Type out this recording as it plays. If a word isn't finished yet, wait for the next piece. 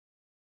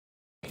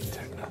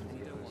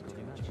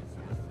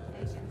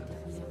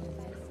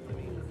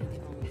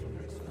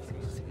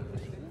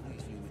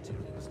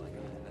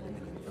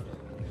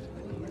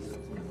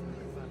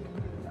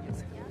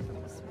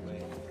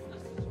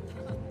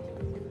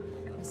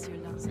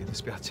Mi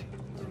dispiace.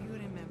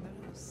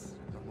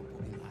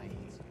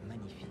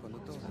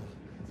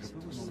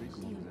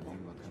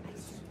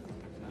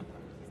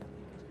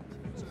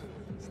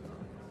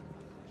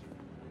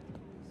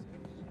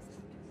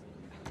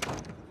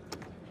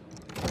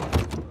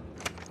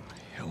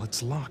 Hell,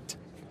 it's locked.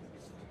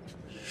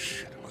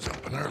 Shit, it was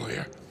open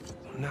earlier.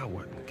 Now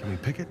what? Can we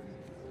pick it?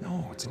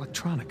 No, it's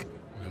electronic.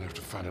 We're gonna have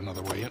to find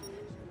another way in.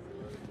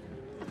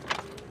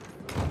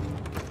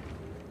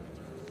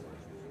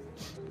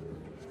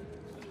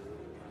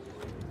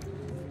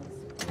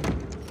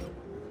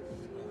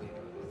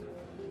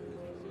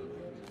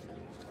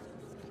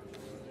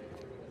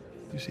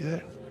 You see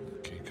that?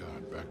 Key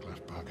card, back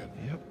left pocket.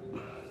 Yep.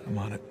 I'm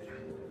on it.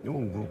 Whoa,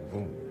 whoa,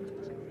 whoa.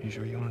 You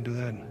sure you want to do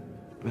that?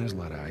 There's a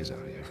lot of eyes out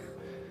here.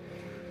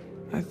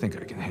 I think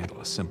I can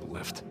handle a simple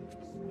lift.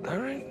 All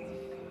right.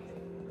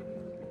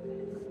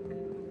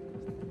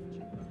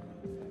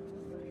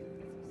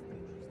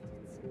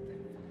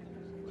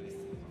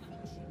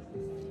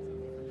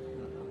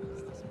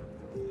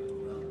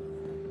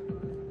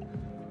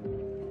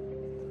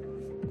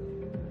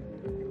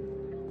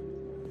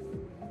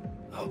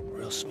 Oh,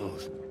 real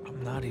smooth.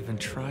 I'm not even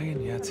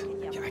trying yet.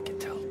 Yeah, I can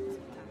tell.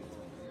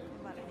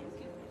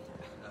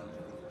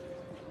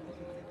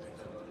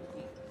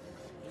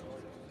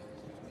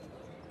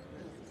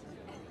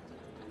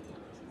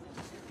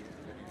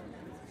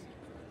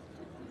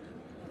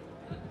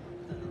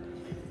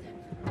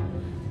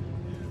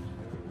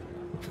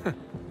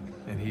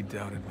 And he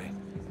doubted me.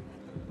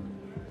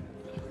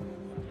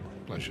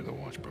 Pleasure to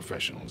watch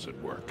professionals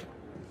at work.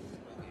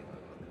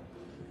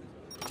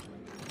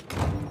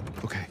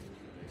 Okay.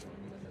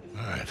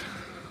 All right,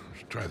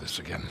 let's try this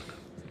again.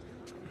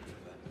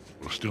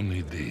 We'll still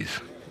need these.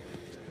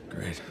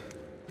 Great.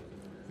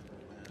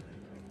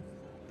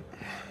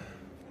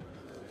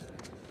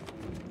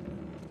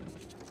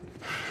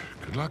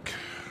 Good luck.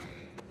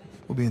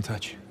 We'll be in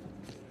touch.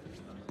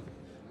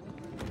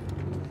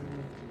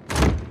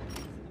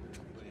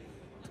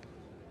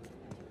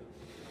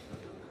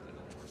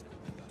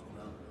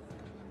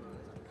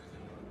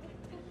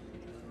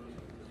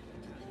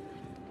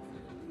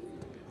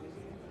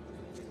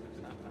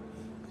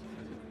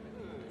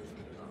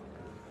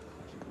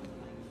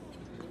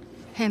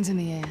 Hands in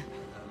the air.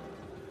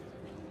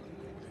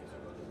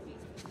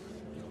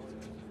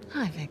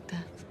 Hi, Victor.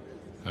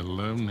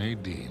 Hello,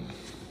 Nadine.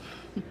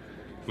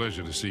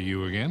 Pleasure to see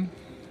you again.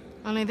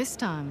 Only this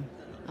time,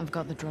 I've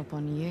got the drop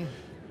on you.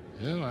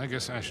 Well, I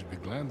guess I should be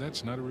glad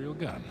that's not a real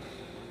gun.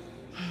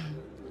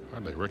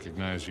 Hardly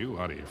recognize you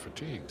out of your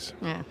fatigues.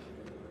 Yeah.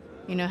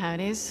 You know how it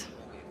is.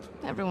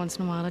 Every once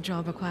in a while, a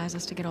job requires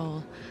us to get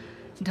all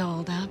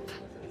dolled up.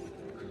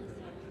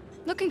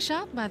 Looking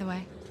sharp, by the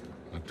way.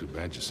 Not too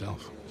bad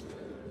yourself.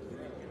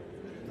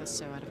 That's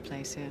so out of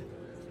place here.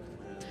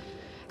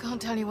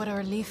 Can't tell you what a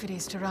relief it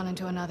is to run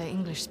into another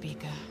English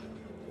speaker.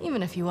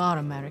 Even if you are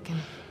American.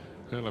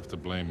 They'll have to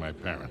blame my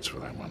parents for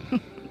that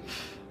one.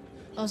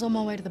 I was on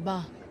my way to the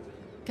bar.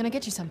 Can I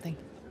get you something?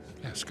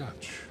 Yeah,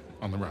 scotch.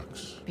 On the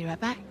rocks. Be right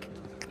back.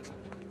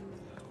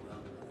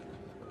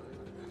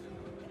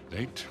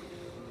 Date?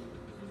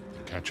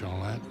 Catch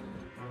all that?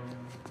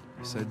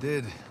 Yes, I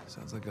did.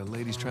 Sounds like a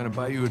lady's trying to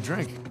buy you a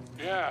drink.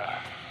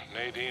 Yeah,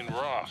 Nadine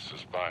Ross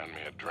is buying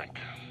me a drink.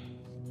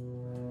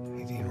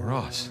 Nadine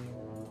Ross.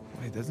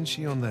 Wait, doesn't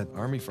she own that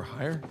Army for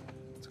Hire?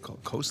 It's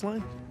called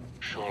Coastline?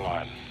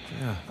 Shoreline.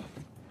 Yeah,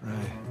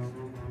 right.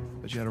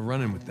 But you had a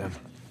run-in with them.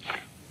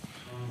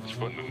 It's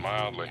putting it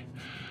mildly.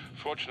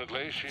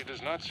 Fortunately, she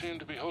does not seem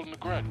to be holding a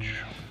grudge.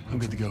 I'm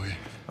good to go here.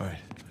 All right.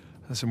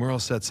 Listen, we're all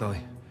set,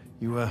 Sully.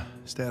 You,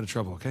 stay out of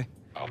trouble, okay?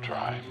 I'll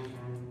try.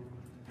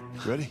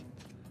 Ready?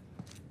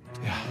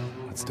 Yeah,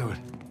 let's do it.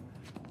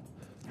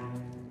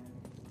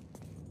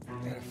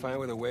 Gotta find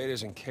where the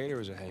waiters and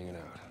caterers are hanging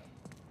out.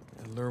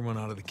 And lure one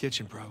out of the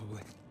kitchen,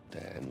 probably.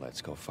 Then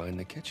let's go find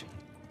the kitchen.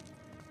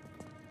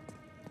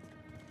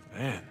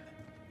 Man,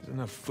 there's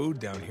enough food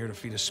down here to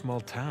feed a small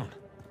town.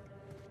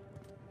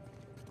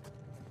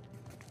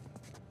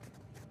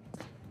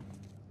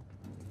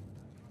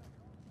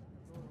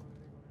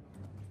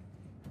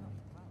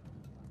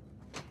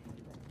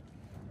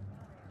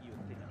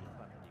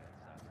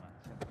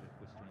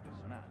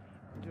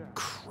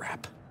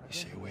 Crap. You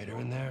see a waiter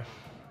in there?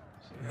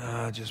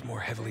 Nah, just more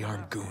heavily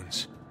armed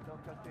goons.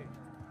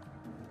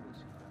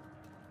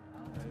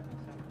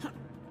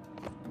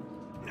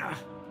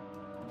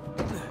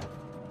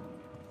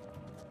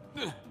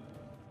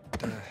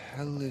 The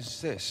hell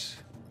is this?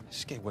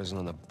 This gate wasn't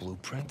on the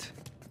blueprint.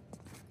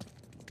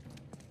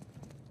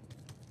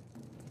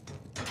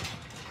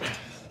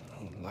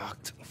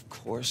 Locked, of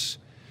course.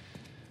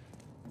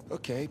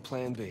 Okay,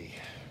 plan B.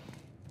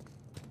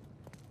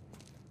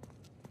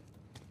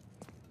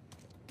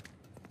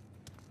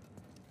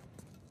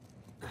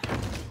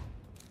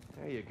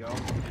 There you go.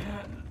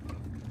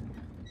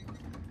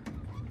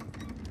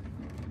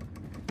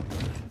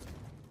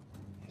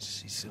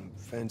 some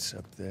vents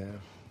up there.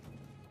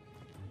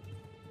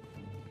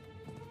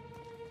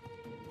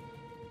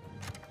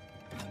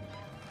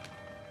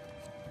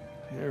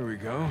 There we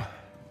go.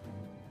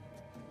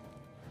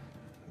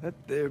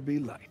 Let there be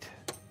light.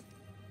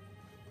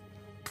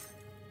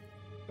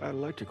 Got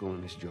electrical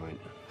in this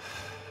joint.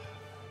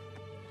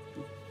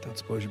 Don't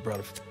suppose you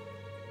brought a...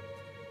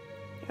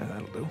 Yeah,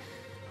 that'll do.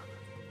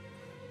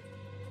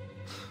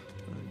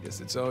 I guess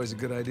it's always a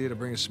good idea to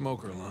bring a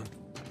smoker along.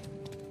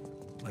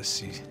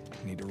 Unless you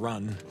need to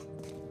run.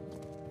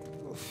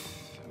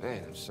 Oof.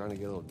 Man, I'm starting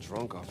to get a little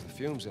drunk off the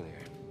fumes in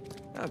here.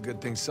 Oh,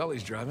 good thing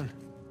Sully's driving.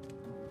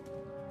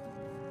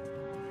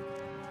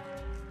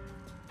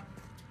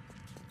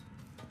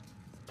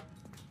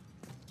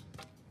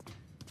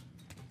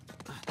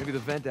 Maybe the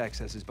vent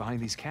access is behind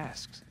these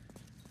casks.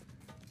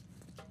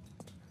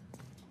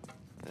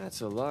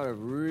 That's a lot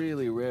of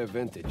really rare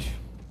vintage.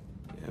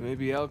 Yeah,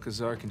 maybe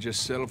Alcazar can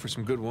just settle for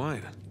some good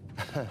wine.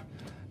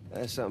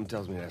 Something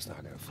tells me that's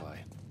not gonna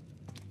fly.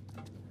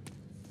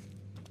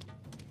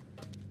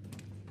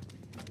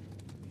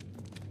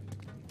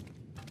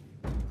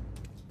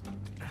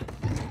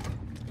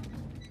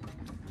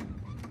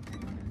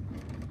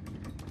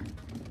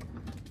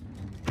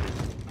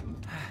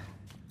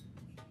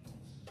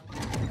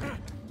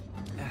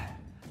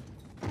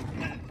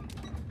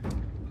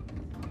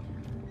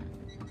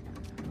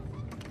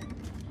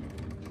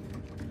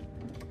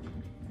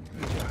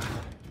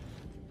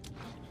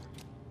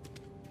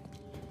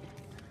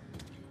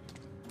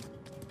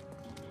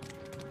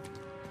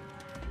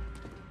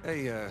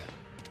 Hey,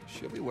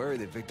 should we worry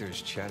that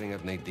Victor's chatting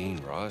up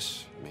Nadine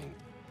Ross? I mean,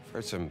 I've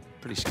heard some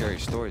pretty scary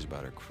stories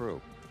about her crew.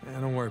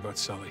 Yeah, don't worry about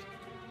Sully.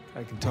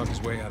 I can talk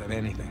his way out of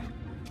anything.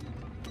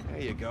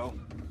 There you go.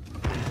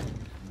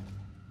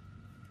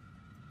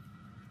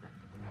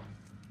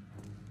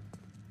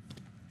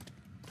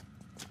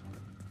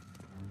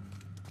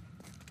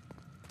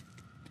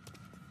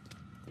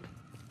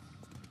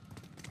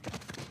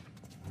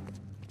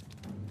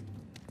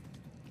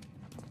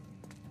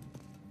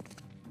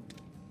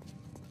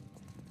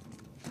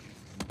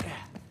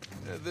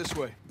 This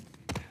way.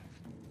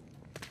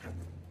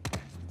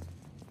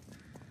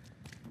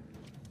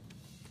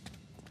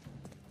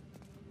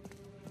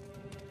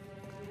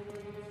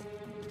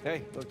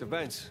 Hey, look, the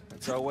vents.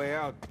 That's our way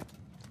out.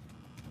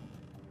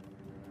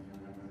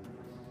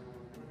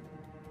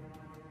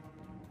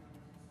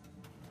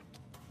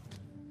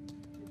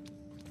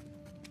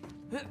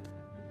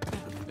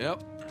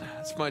 Yep,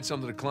 let's find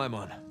something to climb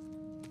on.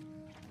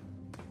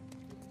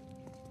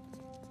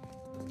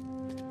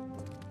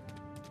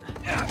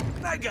 Yeah,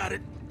 I got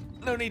it.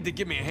 No need to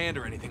give me a hand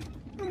or anything.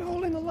 I'm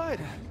holding the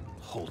lighter.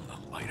 Holding the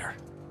lighter.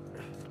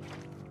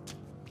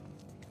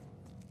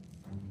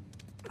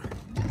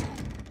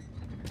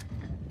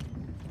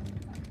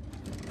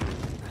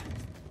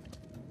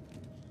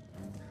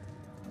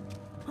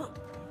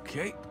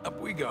 Okay,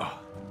 up we go.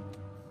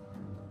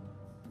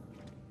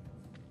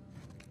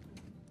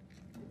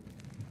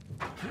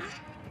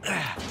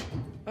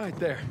 Right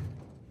there.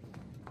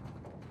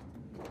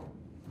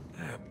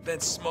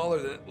 That's smaller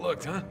than it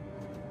looked, huh?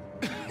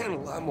 And a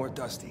lot more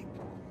dusty.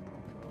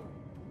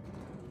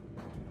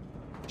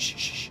 Shh,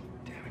 shh, shh.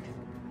 Damn it.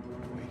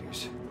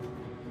 Waiters.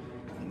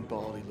 And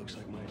Baldy looks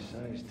like my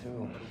size,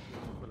 too.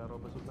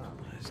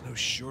 There's no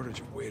shortage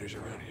of waiters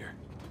around here.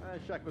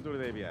 Sciacquatura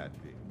dei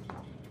piatti.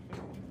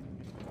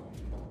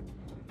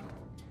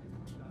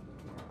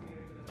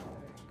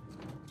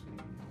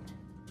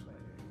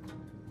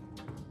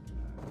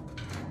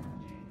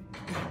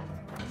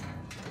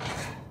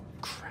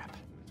 Crap.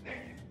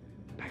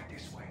 Back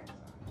this way.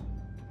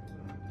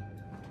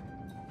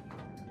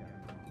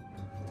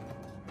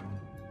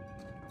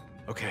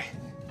 Okay.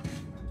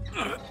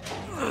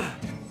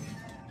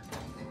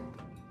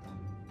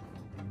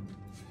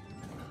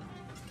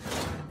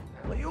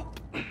 Alley-oop.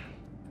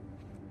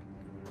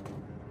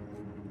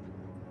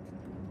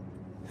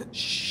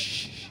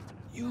 Shh.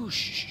 You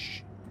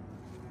shh.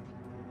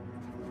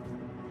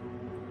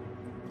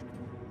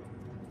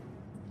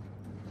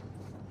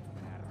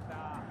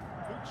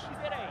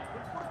 Ucciderei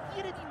quel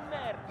portiere di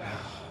merda!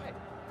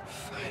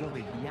 Finally.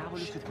 Dove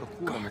diavolo si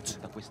procurano Guards.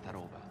 tutta questa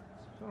roba?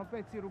 Sono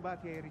pezzi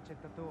rubati ai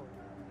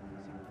ricettatori.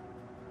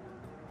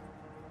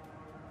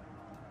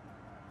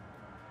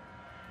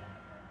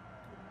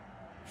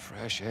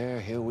 Fresh air,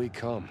 here we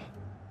come.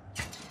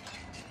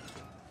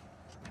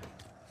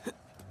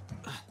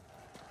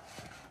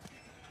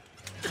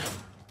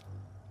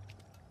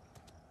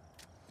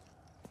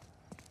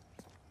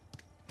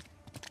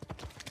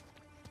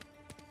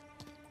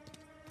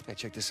 Hey,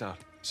 check this out.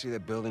 See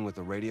that building with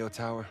the radio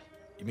tower?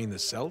 You mean the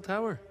cell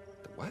tower?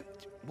 The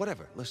what?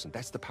 Whatever. Listen,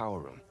 that's the power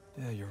room.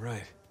 Yeah, you're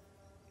right.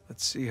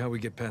 Let's see how we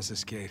get past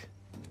this gate.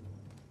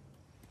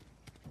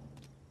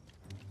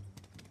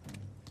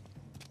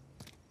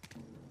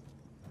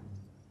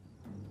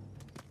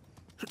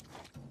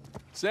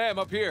 Sam,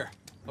 up here.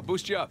 I'll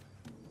boost you up.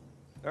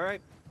 All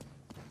right.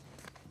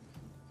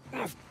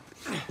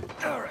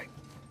 All right.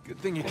 Good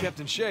thing you kept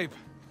in shape.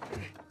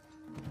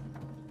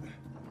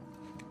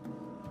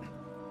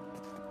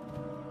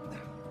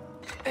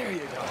 There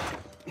you go.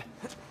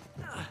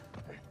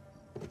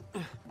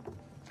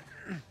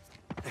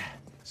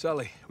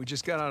 Sully, we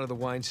just got out of the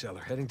wine cellar,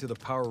 heading to the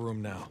power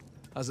room now.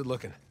 How's it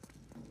looking?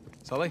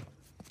 Sully?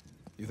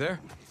 You there?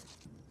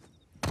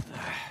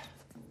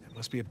 It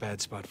must be a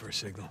bad spot for a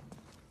signal.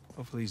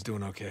 Hopefully he's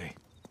doing okay.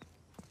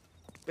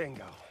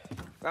 Bingo.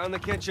 Found the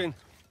kitchen.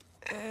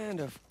 And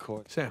of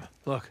course... Sam,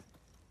 look.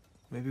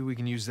 Maybe we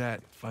can use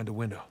that, find a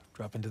window,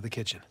 drop into the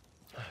kitchen.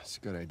 That's a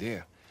good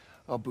idea.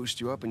 I'll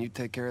boost you up and you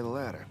take care of the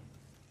ladder.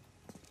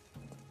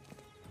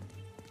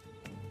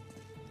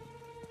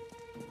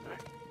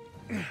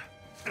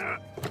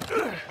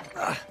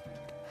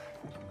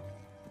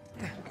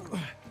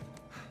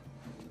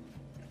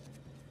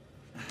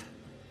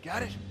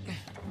 Got it?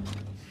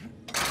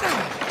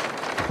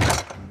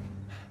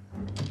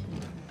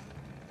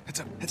 Heads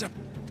up, heads up.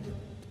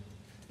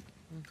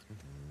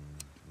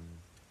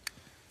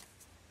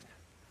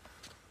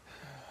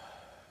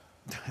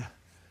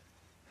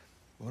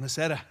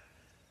 Buonasera.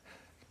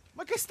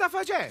 Ma che sta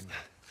facendo?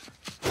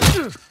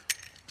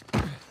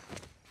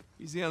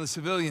 Easy on the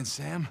civilians,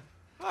 Sam.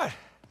 What?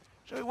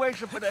 So he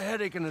wakes up with a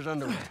headache in his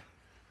underwear.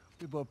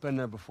 We've both been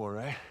there before,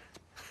 right?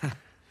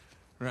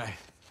 Right.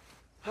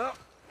 Well,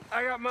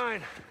 I got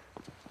mine.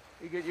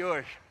 You get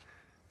yours.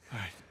 All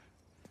right.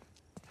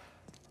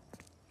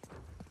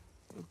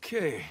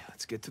 Okay,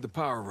 let's get to the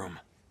power room.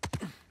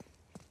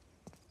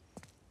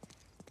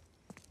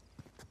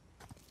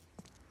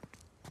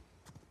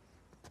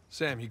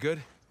 Sam, you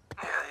good?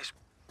 Yeah, these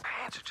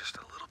pants are just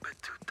a little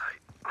bit too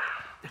tight.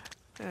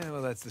 Yeah,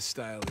 well, that's the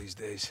style these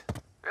days.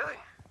 Really?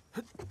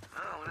 Oh,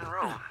 when in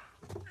Rome.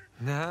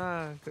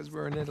 Nah, because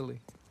we're in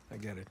Italy. I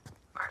get it.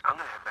 All right, I'm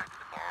gonna head back to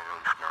the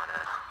ballroom.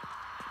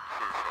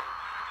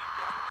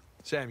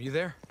 Sam, you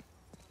there?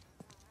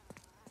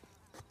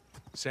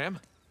 Sam?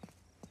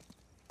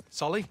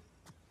 Sully?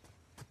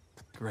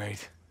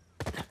 Great.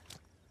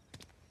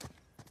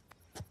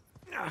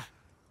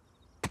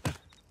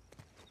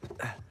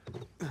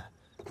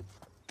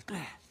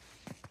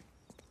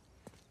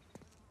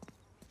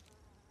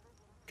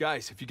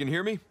 Guys, if you can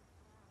hear me,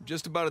 I'm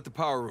just about at the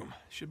power room.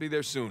 Should be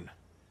there soon.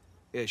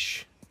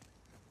 Ish.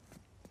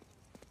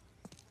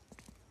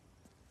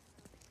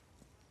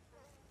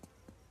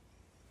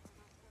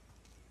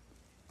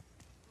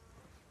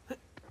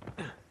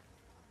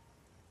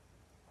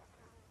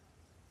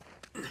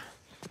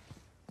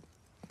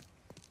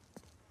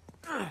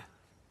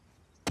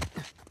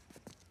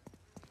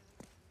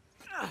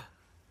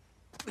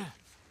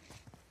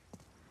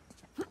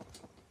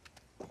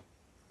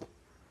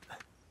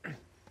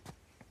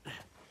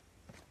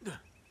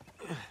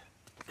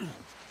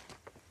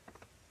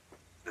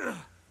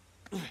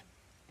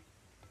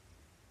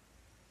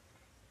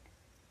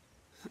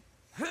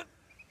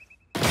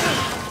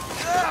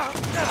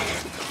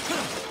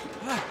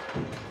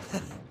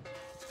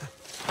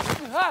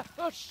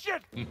 Oh,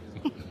 shit!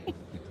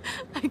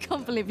 I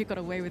can't believe you got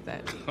away with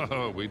that.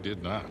 Oh, we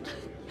did not.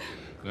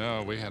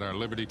 No, we had our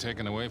liberty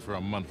taken away for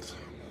a month.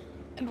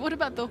 And what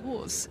about the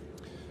horse?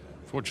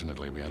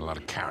 Fortunately, we had a lot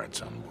of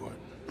carrots on board.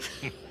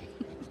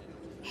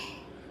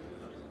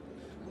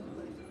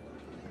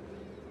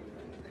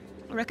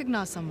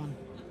 Recognize someone?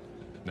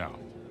 No.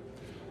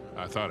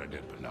 I thought I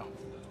did, but no.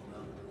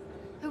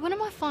 When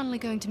am I finally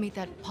going to meet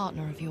that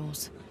partner of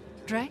yours?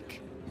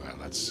 Drake? Well,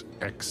 that's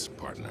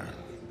ex-partner.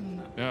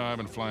 Yeah, I've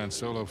been flying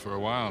solo for a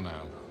while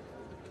now.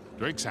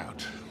 Drake's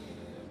out.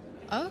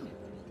 Oh,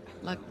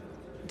 like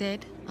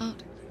dead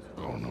out?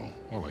 Oh, no.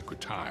 More like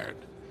retired.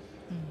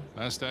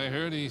 Last I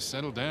heard, he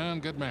settled down,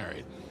 got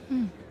married.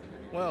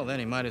 Well, then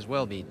he might as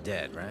well be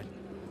dead, right?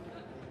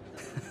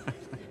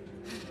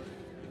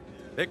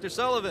 Victor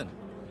Sullivan.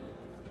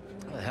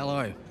 How the hell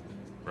are you?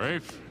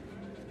 Rafe?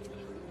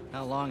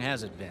 How long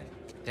has it been?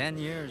 10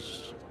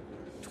 years?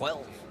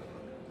 12?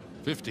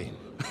 15.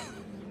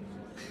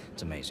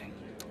 It's amazing.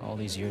 All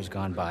these years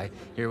gone by,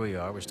 here we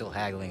are, we're still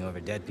haggling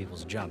over dead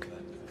people's junk.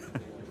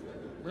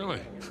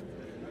 Really?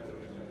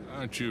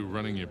 Aren't you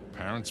running your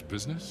parents'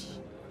 business?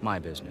 My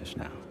business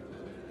now.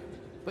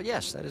 But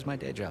yes, that is my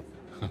day job.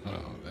 Oh,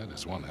 that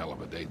is one hell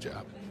of a day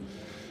job.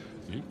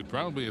 You could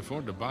probably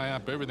afford to buy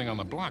up everything on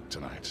the block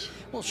tonight.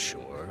 Well,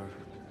 sure.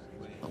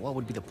 But what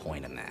would be the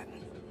point in that?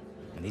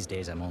 And these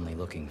days, I'm only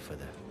looking for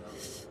the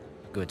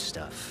good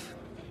stuff.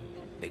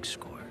 Big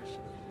scores.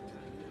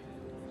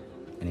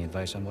 Any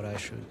advice on what I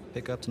should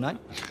pick up tonight?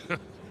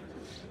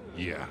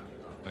 Yeah,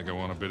 I think I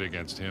want to bid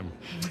against him.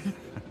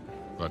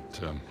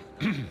 But,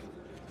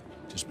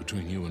 just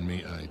between you and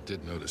me, I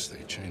did notice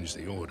they changed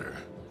the order.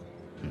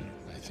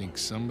 I think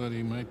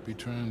somebody might be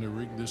trying to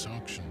rig this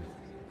auction.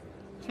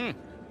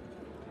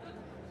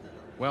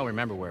 Well,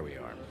 remember where we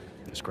are.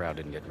 This crowd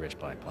didn't get rich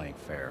by playing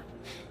fair.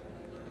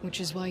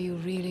 Which is why you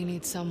really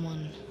need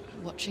someone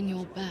watching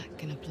your back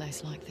in a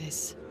place like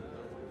this.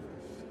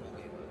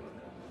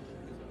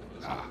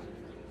 Ah.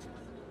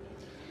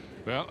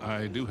 Well,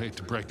 I do hate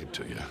to break it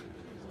to you.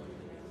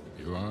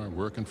 You are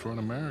working for an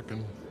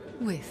American.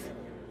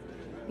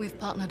 We've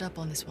partnered up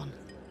on this one.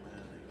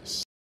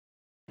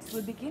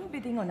 We'll begin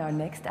bidding on our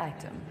next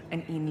item,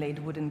 an inlaid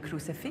wooden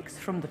crucifix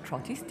from the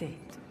Trotty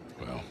State.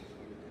 Well,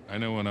 I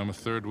know when I'm a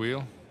third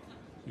wheel.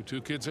 You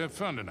two kids have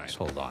fun tonight. Just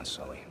hold on,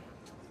 Sully.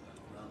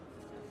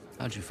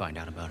 How'd you find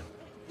out about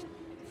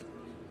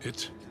it?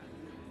 It?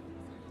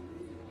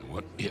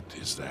 What it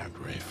is that,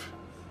 Rafe?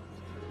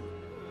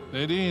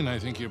 Nadine, I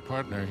think your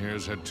partner here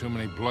has had too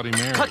many Bloody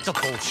Marys. Cut the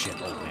bullshit,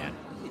 old man.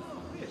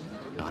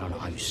 Now, I don't know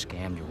how you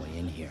scammed your way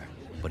in here,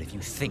 but if you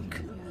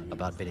think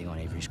about bidding on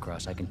Avery's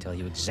Cross, I can tell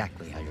you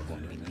exactly how you're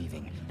going to be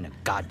leaving in a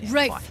goddamn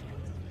Rafe! fight.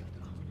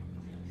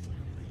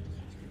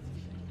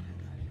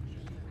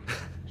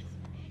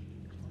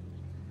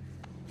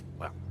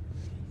 Well,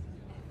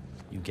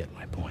 you get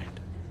my point.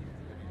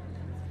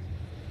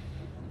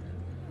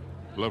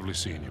 Lovely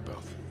seeing you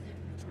both.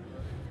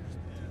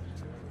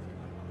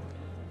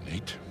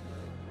 Nate?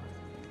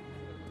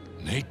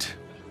 Nate?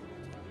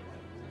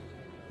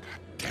 God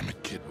damn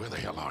it, kid, where the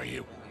hell are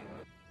you?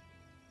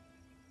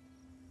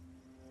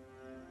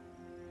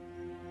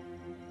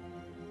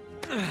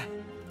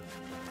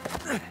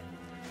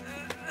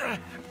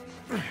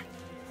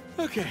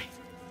 Okay.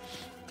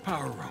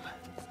 Power room.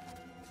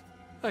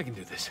 I can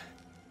do this.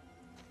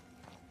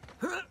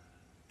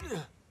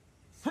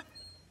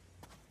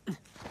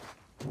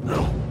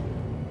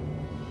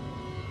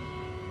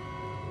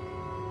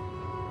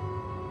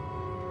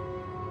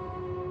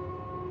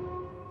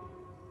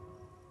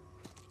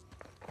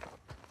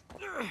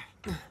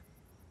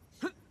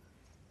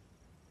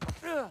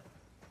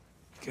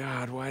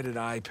 God, why did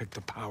I pick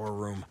the power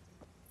room?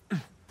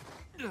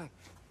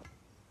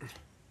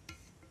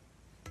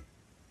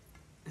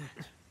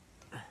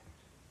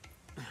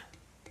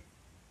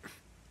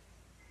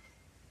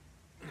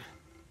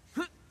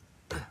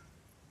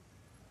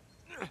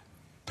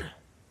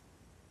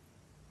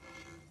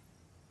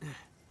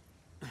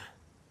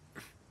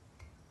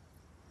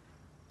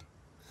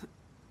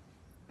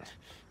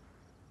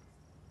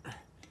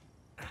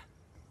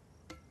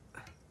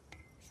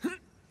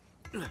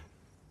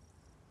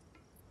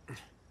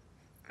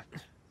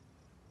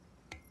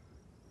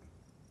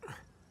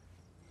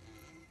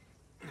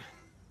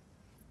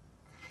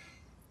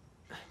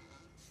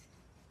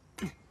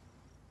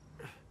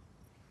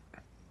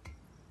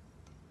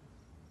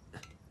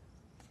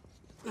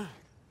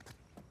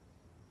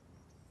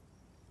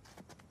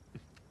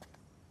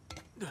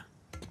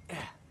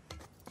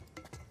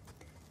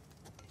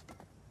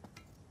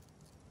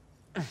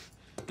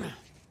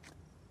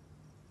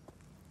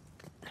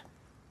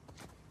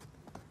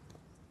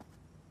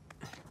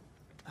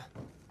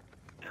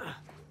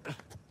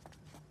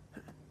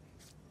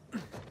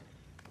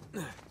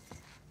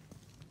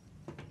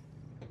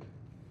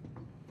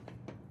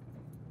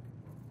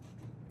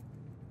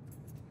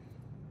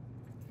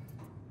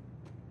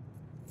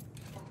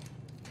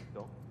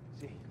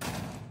 Sì.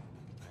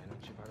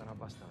 Non ci pagano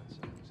abbastanza.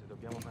 Se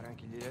dobbiamo fare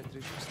anche gli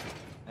elettricisti.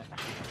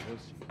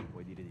 Così,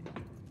 puoi dire di no.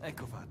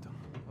 Ecco fatto.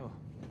 Oh,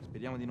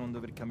 speriamo di non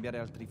dover cambiare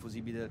altri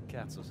fusibili del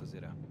cazzo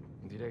stasera.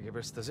 Direi che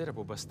per stasera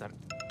può bastare.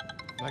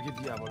 Ma che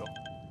diavolo?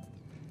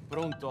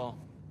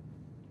 Pronto?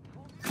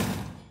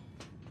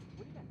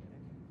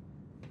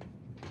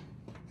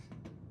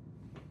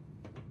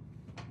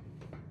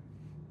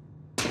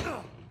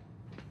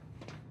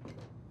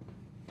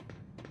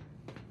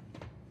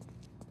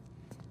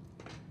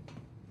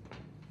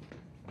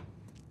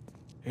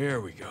 Here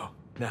we go.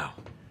 Now,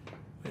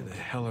 where the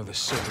hell are the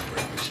circuit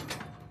breakers?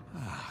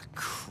 Ah,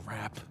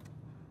 crap.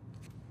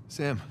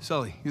 Sam,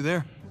 Sully, you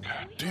there?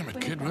 God damn it,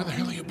 kid, where the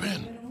hell have you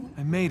been?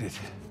 I made it.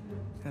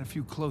 Had a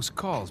few close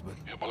calls, but...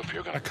 Yeah, well, if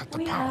you're gonna cut the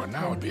power,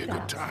 now would be a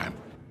good time.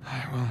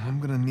 Well, I'm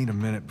gonna need a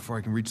minute before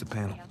I can reach the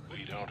panel.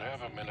 We don't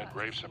have a minute.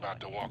 Rafe's about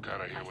to walk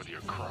out of here with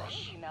your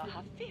cross.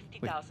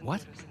 Wait,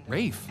 what?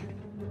 Rafe?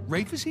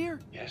 Rafe is here?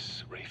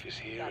 Yes, Rafe is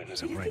here, and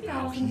as of right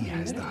now, he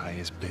has the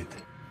highest bid.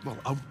 Well,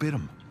 outbid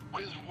him.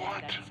 With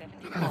what?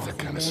 I don't have that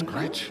kind of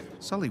scratch.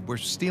 Sully, we're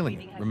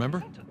stealing it, remember?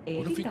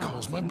 What if he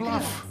calls my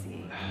bluff?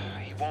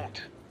 He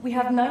won't. We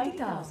have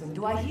 90,000.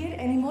 Do I hear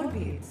any more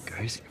bids?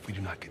 Guys, if we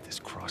do not get this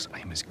cross, I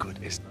am as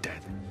good as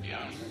dead.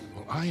 Yeah.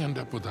 Well, I end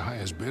up with the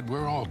highest bid.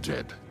 We're all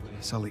dead.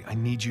 Sully, I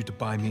need you to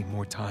buy me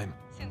more time.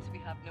 Since we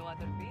have no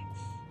other bids.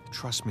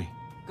 Trust me.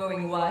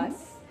 Going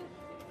once.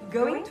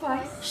 Going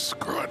twice.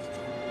 Screw it.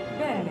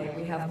 Bene,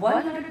 we have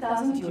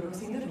 100,000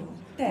 euros in the room.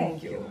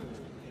 Thank you.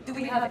 Do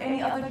we have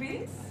any other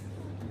bids?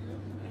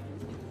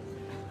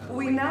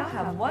 We now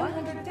have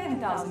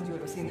 110,000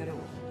 euros in the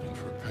room. And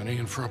for a penny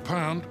and for a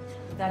pound.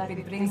 That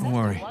bid brings Don't us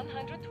worry. to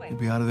 120. You'll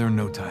be out of there in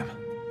no time.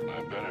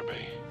 I better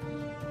be.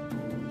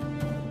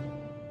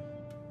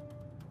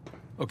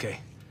 Okay.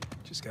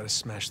 Just gotta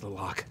smash the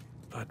lock.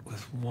 But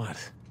with what?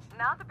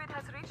 Now the bid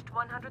has reached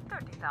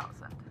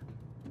 130,000.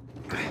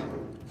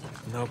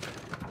 Nope.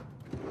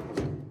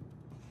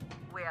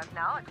 We are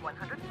now at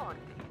 140.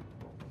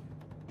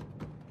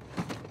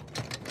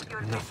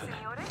 Your bid, Nothing.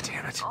 signore,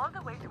 Damn it. all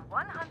the way to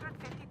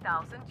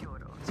 150,000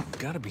 euros.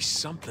 Gotta be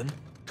something.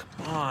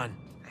 Come on.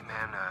 Hey,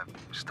 man,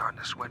 starting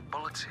to sweat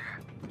bullets here.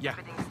 Yeah,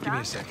 Bidding give me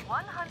a starts sec. at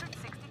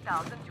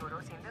 160,000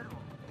 euros in the room.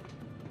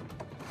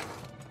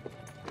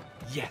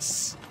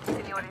 Yes.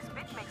 Signore's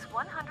bid makes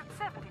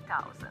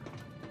 170,000.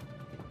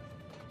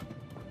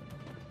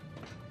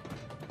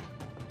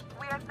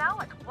 We are now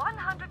at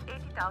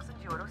 180,000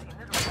 euros in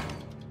the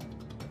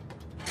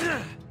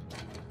room.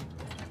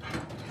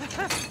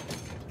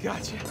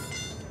 Gotcha.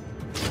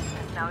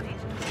 Has now reached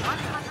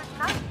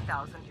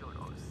 190,000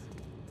 euros.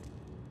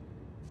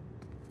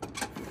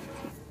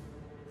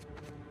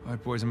 All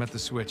right, boys, I'm at the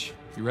switch.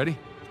 You ready?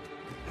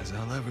 As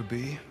I'll ever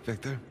be,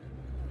 Victor.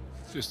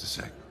 Just a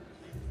sec.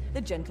 The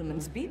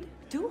gentleman's bid,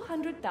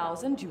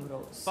 200,000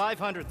 euros.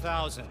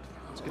 500,000.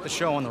 Let's get the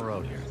show on the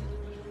road here.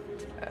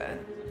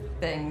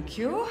 Thank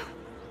you.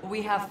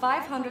 We have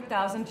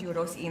 500,000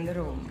 euros in the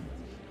room.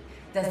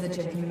 Does the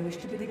gentleman wish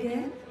to bid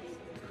again?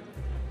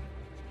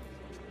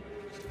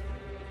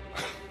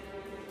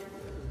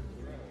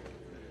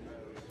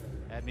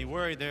 Had me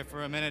worried there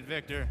for a minute,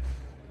 Victor.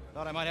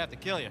 Thought I might have to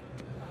kill you.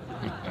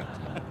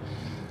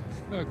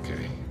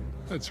 Okay,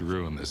 let's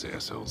ruin this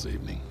asshole's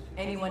evening.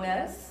 Anyone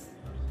else?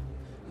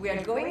 We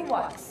are going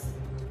once.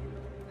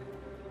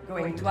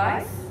 Going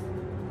twice?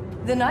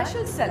 Then I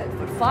shall sell it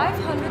for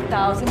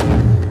 500,000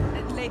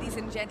 euros. Ladies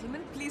and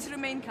gentlemen, please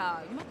remain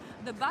calm.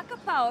 The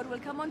backup power will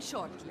come on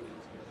shortly.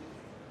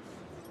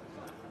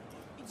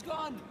 It's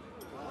gone!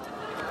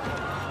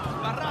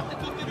 Sbarrate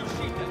tutte le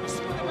uscite,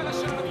 nessuno deve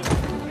lasciare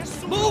via.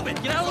 Nessuno! Move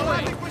it! Get out of the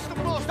way!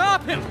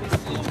 Stop him!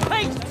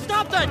 Hey!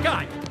 Stop that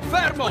guy!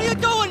 Fermo! What are you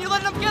doing? You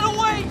letting him get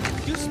away!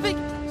 You speak...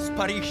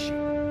 Sparisci.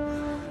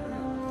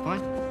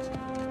 Fine.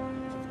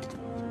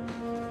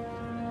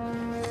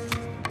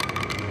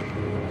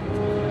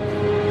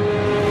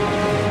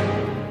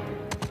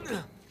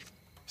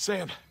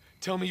 Sam,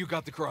 tell me you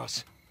got the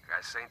cross.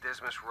 Got St.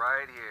 Dismas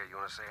right here. You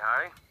want to say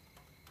hi?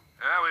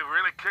 Yeah, we've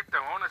really kicked the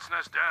hornet's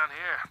nest down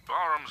here.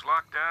 Ballroom's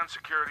locked down,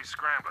 security's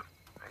scrambling.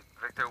 Hey,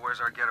 Victor,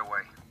 where's our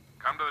getaway?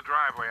 Come to the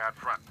driveway out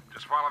front.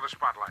 Just follow the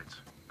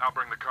spotlights. I'll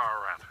bring the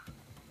car around.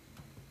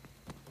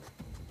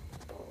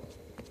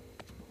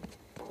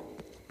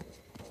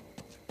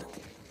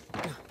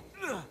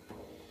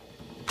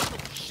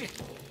 Shit.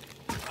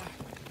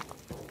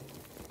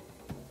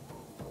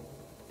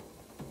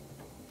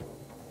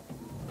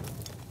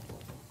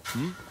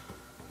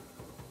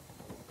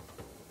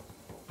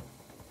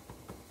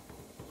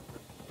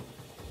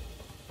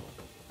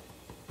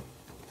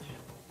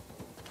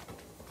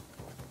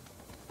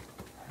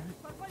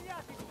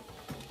 Sbagliati!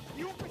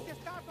 Chiunque sia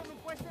stato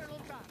non può essere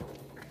lontano.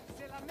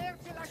 Se la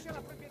merce lascia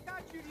la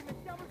proprietà ci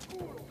rimettiamo il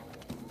culo.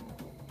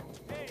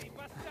 Ehi,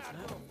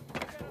 bastardo!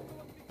 Era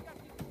solo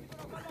spiccarti subito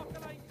una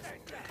pallottola in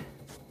testa!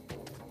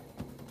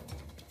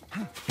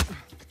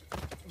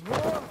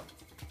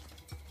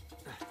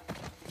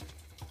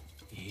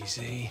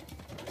 Easy.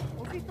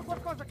 Ho visto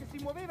qualcosa che si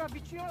muoveva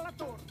vicino alla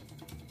torre.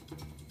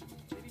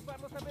 Devi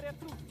farlo sapere a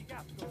tutti,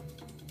 cazzo.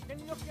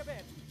 Tieni gli occhi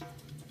aperti.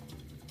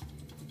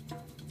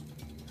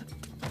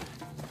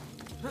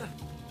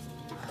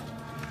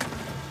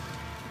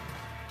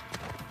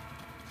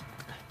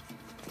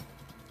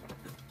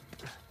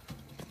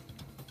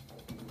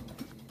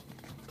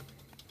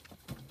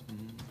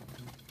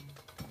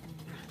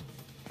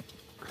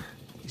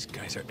 These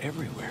guys are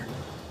everywhere.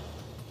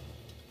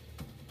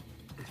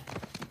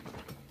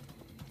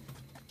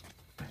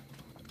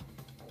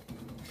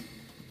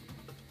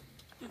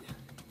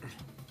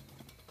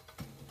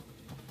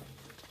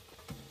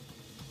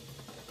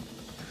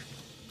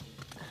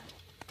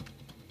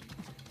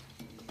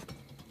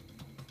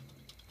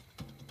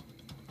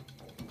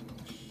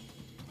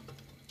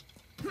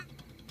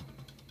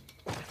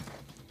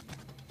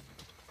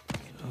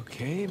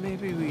 Okay,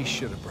 maybe we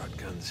should have brought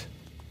guns.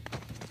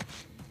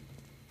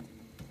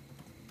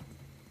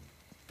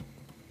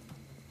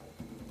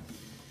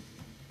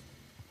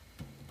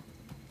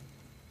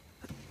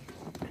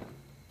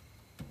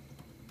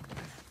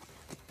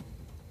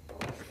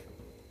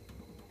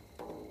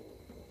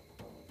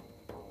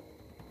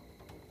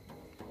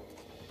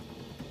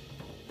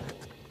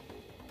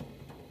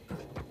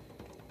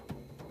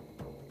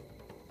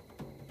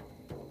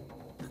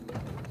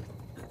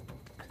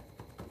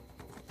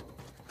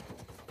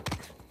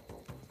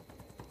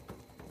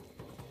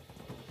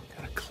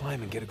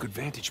 Climb and get a good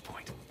vantage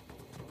point.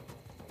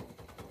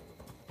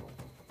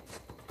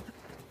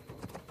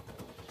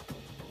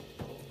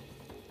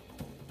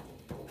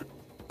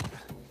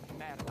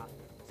 Merda,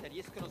 se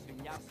riescono a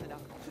svegliarsela,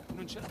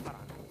 non ce la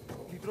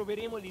faranno. Li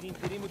troveremo e li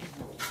riempiremo di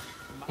buchi.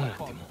 Ma Un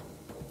poi... attimo.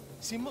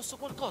 Si è mosso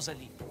qualcosa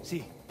lì.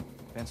 Sì,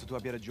 penso tu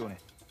abbia ragione.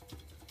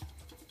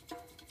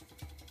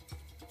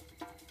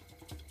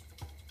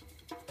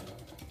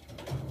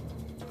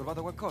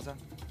 Trovato qualcosa?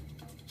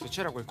 Se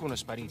c'era qualcuno è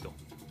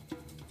sparito.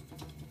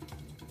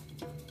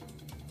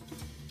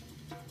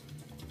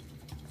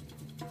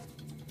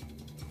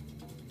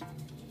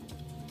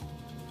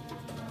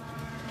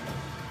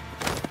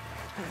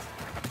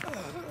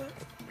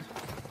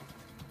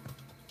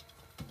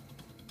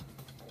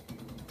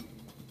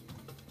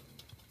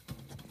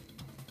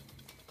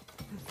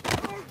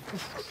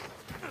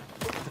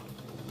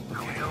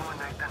 How we doing,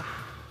 Nathan?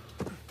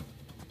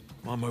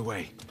 I'm on my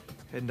way.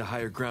 Heading to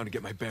higher ground to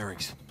get my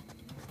bearings.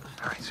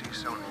 All right, see you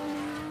soon.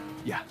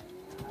 Yeah.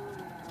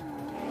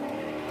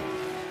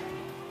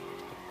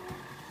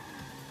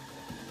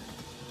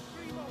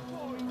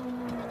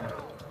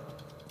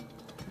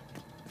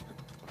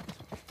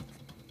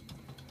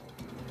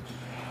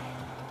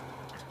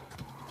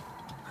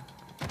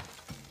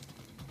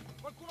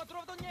 Qualcuno ha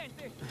trovato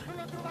niente? Non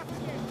ho trovato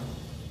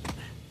niente!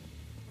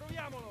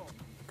 Proviamolo!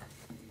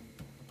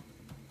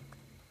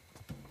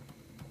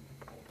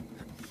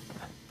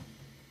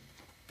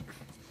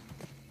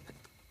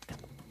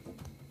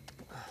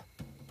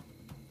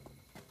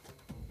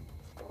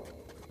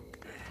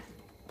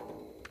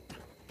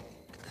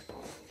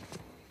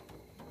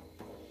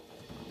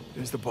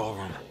 There's the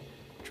ballroom.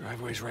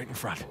 Driveway's right in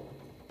front.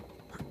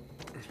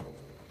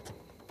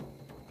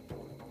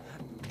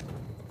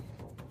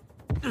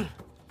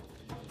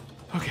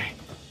 Okay.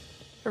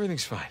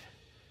 Everything's fine.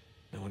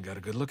 No one got a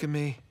good look at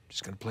me.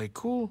 Just gonna play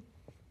cool.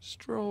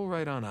 Stroll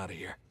right on out of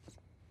here.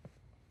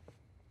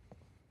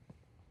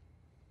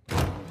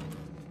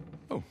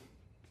 Oh.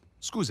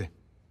 Scusi.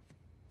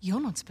 You're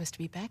not supposed to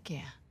be back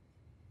here.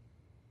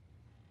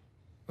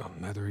 Well,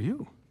 neither are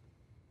you.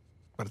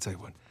 But I'll tell you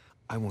what.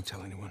 I won't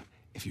tell anyone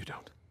if you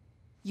don't.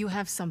 You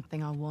have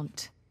something I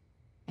want,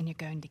 and you're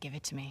going to give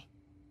it to me.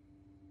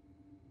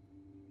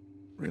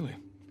 Really?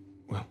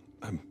 Well,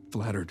 I'm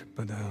flattered,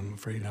 but I'm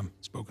afraid I'm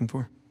spoken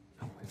for.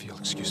 Oh, if you'll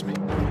excuse me.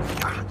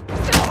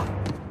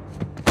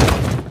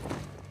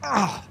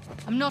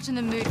 I'm not in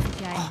the mood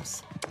for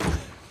games.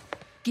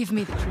 Give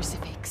me the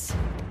crucifix.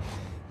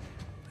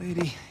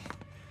 Lady,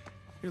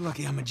 you're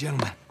lucky I'm a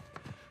gentleman.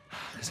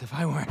 Because if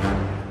I weren't,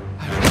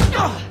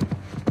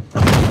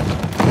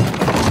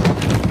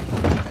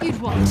 You'd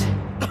what?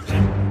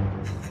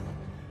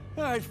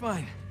 All right,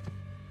 fine.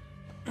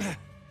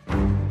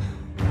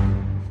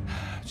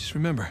 Just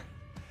remember,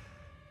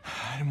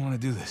 I didn't want to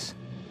do this.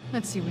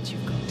 Let's see what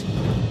you've got.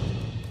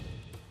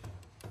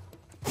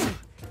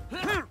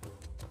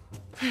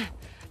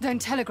 Don't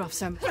telegraph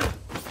so much.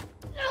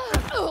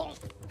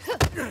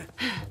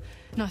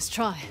 Nice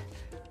try.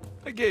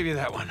 I gave you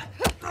that one.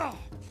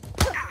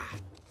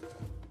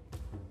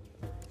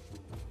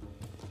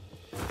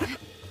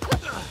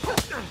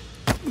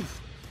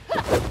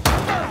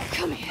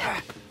 Come here.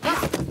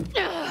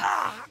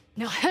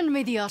 Now hand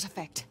me the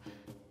artifact.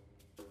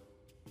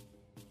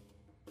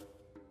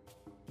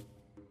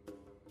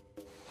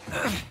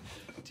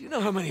 Do you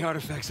know how many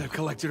artifacts I've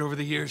collected over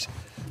the years?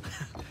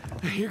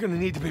 You're gonna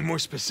need to be more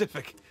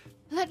specific.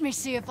 Let me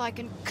see if I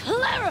can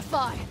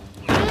clarify.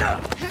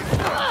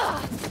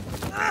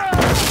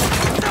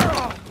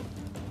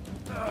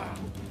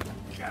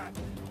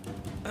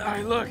 All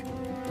right, look.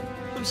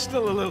 I'm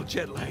still a little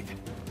jet-lagged.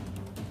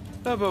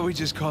 How about we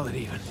just call it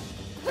even?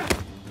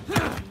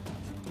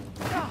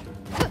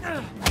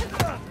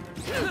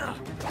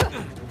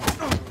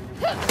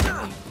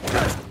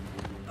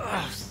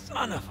 Oh,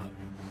 son of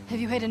a... Have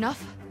you had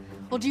enough?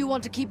 Or do you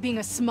want to keep being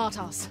a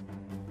smartass?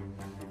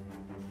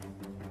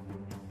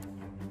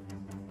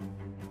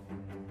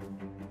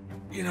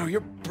 You know,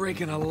 you're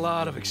breaking a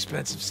lot of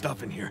expensive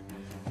stuff in here.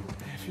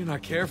 If you're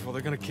not careful,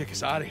 they're gonna kick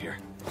us out of here.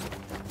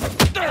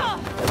 All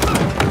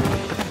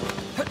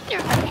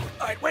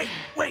right, wait!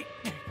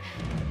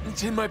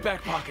 It's in my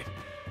back pocket.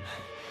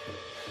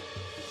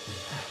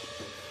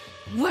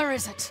 Where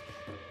is it?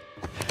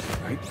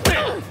 Right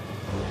there.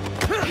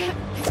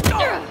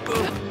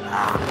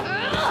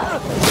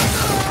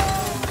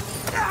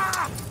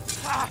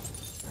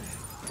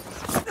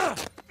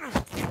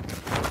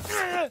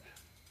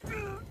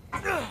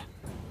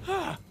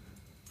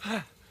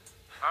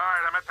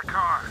 I'm at the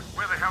car.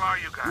 Where the hell are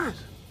you guys?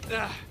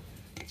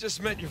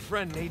 Just met your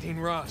friend, Nadine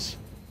Ross.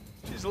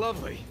 She's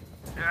lovely.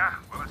 Yeah?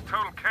 Well, it's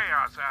total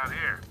chaos out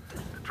here.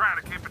 They're trying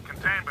to keep it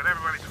contained, but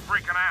everybody's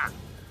freaking out.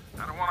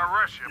 I don't want to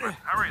rush you, but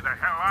hurry the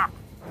hell up.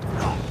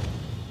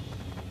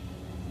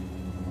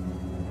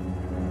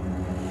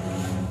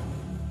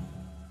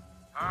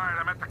 Alright,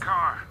 I'm at the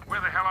car.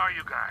 Where the hell are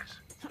you guys?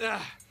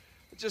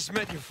 Just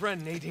met your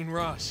friend, Nadine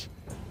Ross.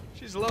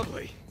 She's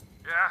lovely.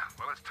 Yeah?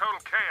 Well, it's total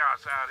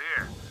chaos out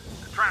here.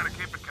 They're trying to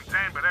keep it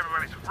contained, but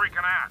everybody's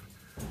freaking out.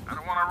 I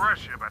don't want to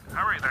rush you, but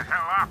hurry the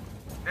hell up.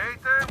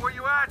 Nathan, where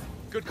you at?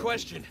 Good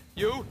question.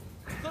 You?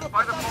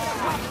 By the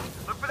ballroom.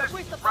 Look for this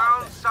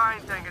round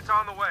sign thing. It's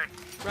on the way.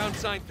 Round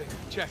sign thing.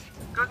 Check.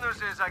 Good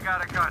news is I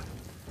got a gun.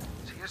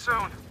 See you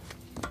soon.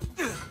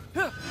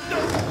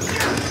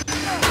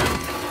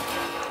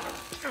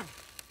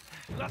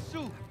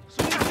 Lassù,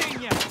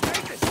 sull'insegna!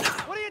 Nathan,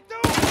 what are you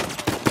doing?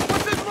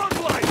 What's this look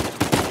like?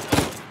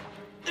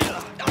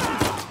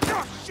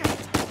 Oh, shit!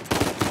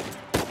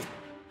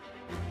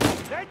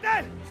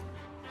 Nathan!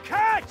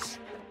 Catch!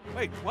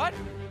 Wait, what?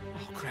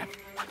 Oh, crap.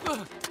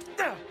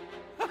 Hey,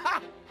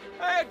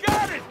 I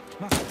got it!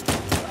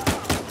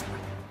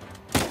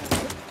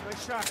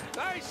 Nice shot.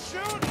 Nice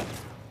shooting!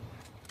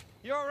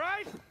 You all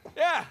right?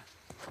 Yeah,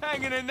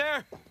 hanging in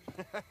there.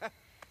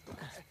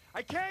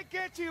 I can't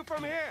get to you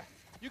from here.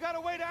 You got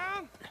a way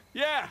down?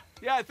 Yeah,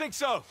 I think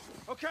so.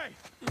 Okay.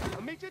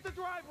 I'll meet you at the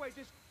driveway.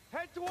 Just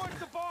head towards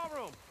the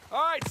ballroom.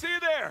 All right, see you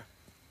there.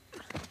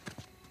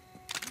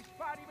 Gli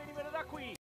spari Andatevene da qui!